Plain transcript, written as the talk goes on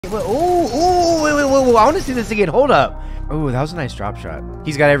Ooh, wait, I want to see this again. Hold up. Oh, that was a nice drop shot.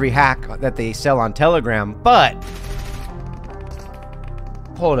 He's got every hack that they sell on Telegram, but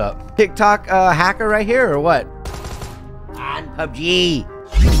hold up. TikTok hacker right here or what? On PUBG.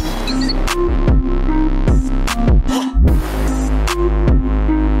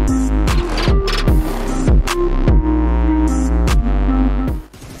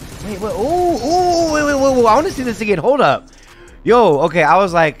 Wait, I want to see this again. Hold up. Yo, okay, I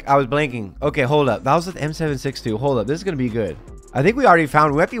was blanking. Okay, hold up. That was with M762. Hold up. This is going to be good. I think we already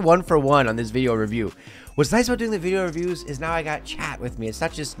found, we might be 1 for 1 on this video review. What's nice about doing the video reviews is now I got chat with me. It's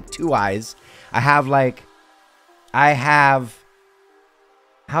not just 2 eyes. I have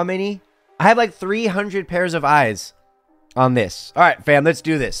how many? I have like 300 pairs of eyes on this. All right, fam, let's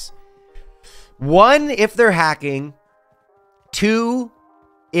do this. 1, if they're hacking. 2,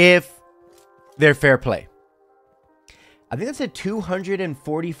 if they're fair play. I think that's a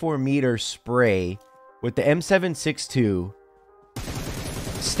 244 meter spray with the M762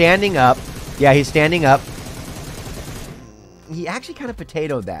 standing up. Yeah, he's standing up. He actually kind of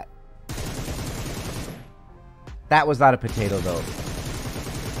potatoed that. That was not a potato though.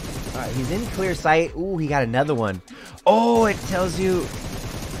 All right, he's in clear sight. Ooh, he got another one. Oh, it tells you.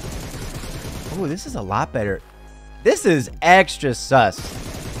 Oh, this is a lot better. This is extra sus.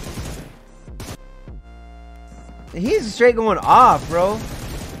 He's straight going off, bro.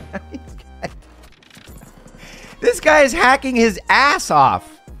 This guy is hacking his ass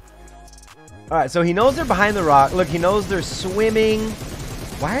off. All right, so he knows they're behind the rock. Look, he knows they're swimming.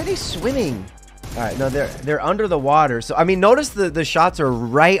 Why are they swimming? All right, no, they're under the water. So, I mean, notice the shots are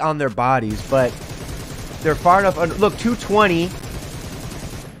right on their bodies, but they're far enough under. Look, 220.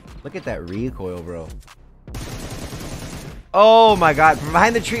 Look at that recoil, bro. Oh, my God. From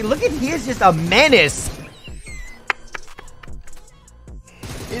behind the tree. Look at, he is just a menace.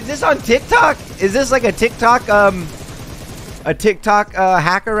 Is this on TikTok? Is this like a TikTok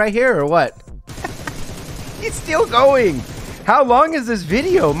hacker right here or what? It's still going. How long is this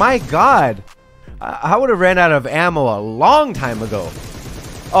video? My God. I would have ran out of ammo a long time ago.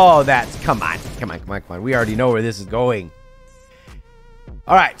 Oh, come on. We already know where this is going.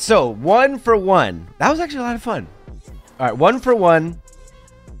 All right, so 1 for 1. That was actually a lot of fun. All right, 1 for 1.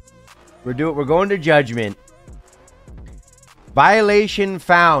 We're going to judgment. Violation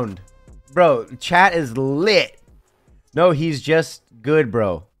found. Bro, chat is lit. No, he's just good,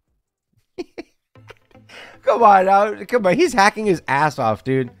 bro. Come on now. Come on. He's hacking his ass off,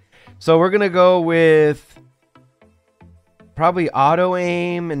 dude. So we're going to go with probably auto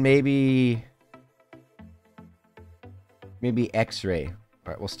aim and maybe X-ray. All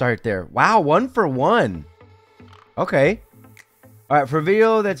right, we'll start there. Wow, 1 for 1. Okay. All right, for a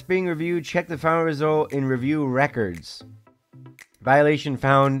video that's being reviewed, check the final result in review records. Violation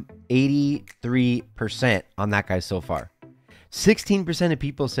found 83% on that guy so far. 16% of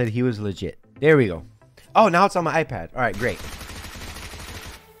people said he was legit. There we go. Oh, now it's on my iPad. All right, great.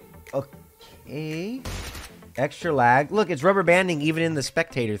 Okay. Extra lag. Look, it's rubber banding even in the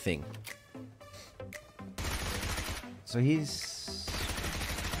spectator thing. So he's...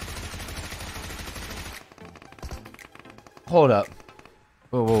 Hold up.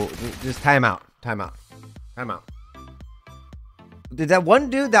 Whoa. Just time out. Did that one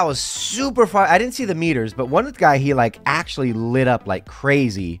dude that was super far? I didn't see the meters, but one guy, he like actually lit up like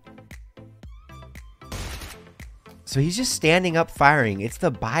crazy. So he's just standing up firing. It's the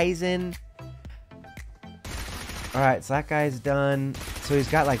Bison. All right, so that guy's done. So he's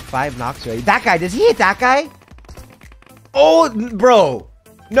got like 5 knocks already. That guy, does he hit that guy? Oh, bro.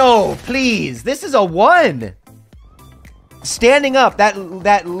 No, please. This is a 1. Standing up. That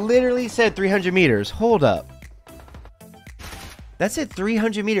literally said 300 meters. Hold up. That's at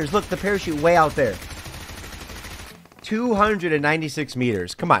 300 meters. Look, the parachute way out there. 296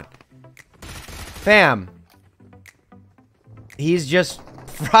 meters. Come on. Fam. He's just...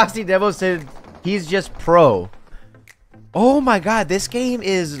 Frosty Devil said he's just pro. Oh my God. This game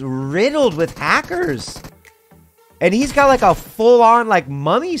is riddled with hackers. And he's got like a full-on like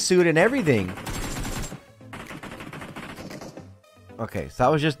mummy suit and everything. Okay,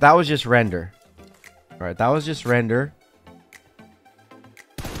 so that was just render. All right, that was just render.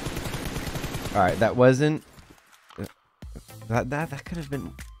 All right, that wasn't... That could have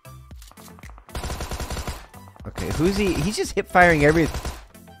been... Okay, who's he? He's just hip firing everything.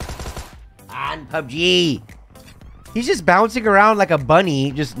 On PUBG. He's just bouncing around like a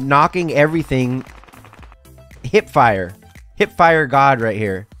bunny, just knocking everything. Hip fire. Hip fire god right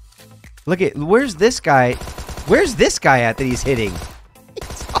here. Look at... Where's this guy? Where's this guy at that he's hitting?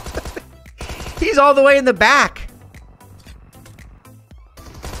 He's all the way in the back.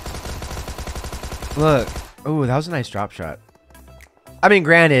 Look. Oh, that was a nice drop shot. I mean,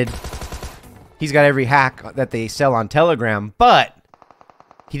 granted, he's got every hack that they sell on Telegram, but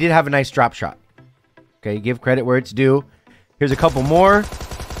he did have a nice drop shot. Okay, give credit where it's due. Here's a couple more.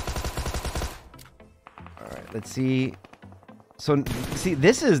 All right, let's see. So, see,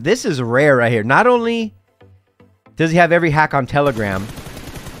 this is rare right here. Not only does he have every hack on Telegram,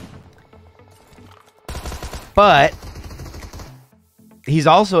 but he's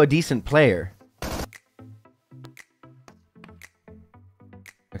also a decent player.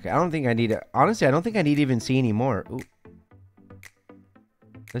 Okay, I don't think I need to... Honestly, I don't think I need to even see any more. Ooh.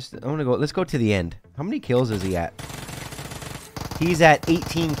 Let's go to the end. How many kills is he at? He's at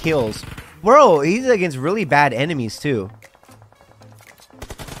 18 kills. Bro, he's against really bad enemies, too.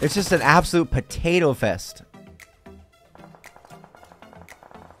 It's just an absolute potato fest.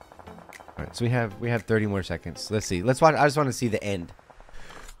 Alright, so we have 30 more seconds. Let's see. Let's watch. I just want to see the end.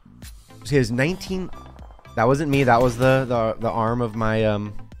 So he has 19. That wasn't me. That was the arm of my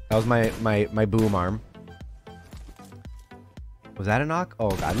that was my boom arm. Was that a knock?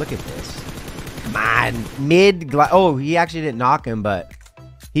 Oh god, look at this. Come on. Oh, he actually didn't knock him, but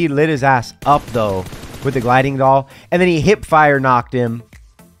he lit his ass up though with the gliding doll. And then he hip fire knocked him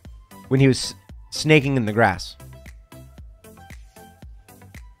when he was snaking in the grass.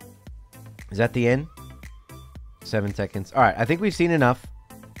 Is that the end? 7 seconds. All right, I think we've seen enough.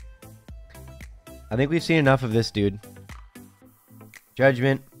 I think we've seen enough of this dude.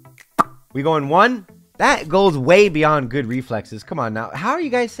 Judgment. We going 1? That goes way beyond good reflexes. Come on now. How are you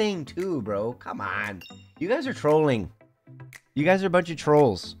guys saying 2, bro? Come on. You guys are trolling. You guys are a bunch of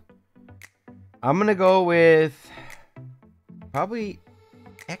trolls. I'm going to go with probably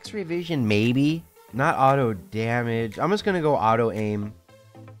X-ray vision, maybe. Not auto damage. I'm just going to go auto aim.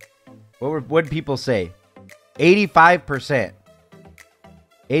 What would people say? 85%.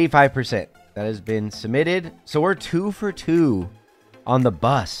 85%. That has been submitted. So we're 2 for 2 on the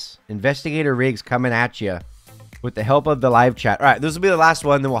bus. Investigator Riggs coming at you with the help of the live chat. All right, this will be the last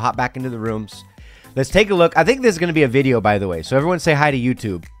one. Then we'll hop back into the rooms. Let's take a look. I think this is going to be a video, by the way. So everyone say hi to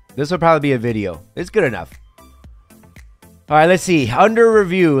YouTube. This will probably be a video. It's good enough. All right, let's see. Under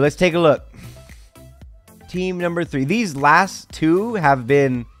review. Let's take a look. Team number 3. These last 2 have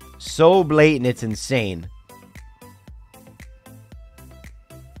been so blatant, it's insane.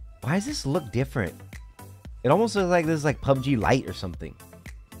 Why does this look different? It almost looks like this is like PUBG Lite or something.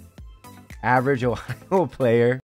 Average Ohio player.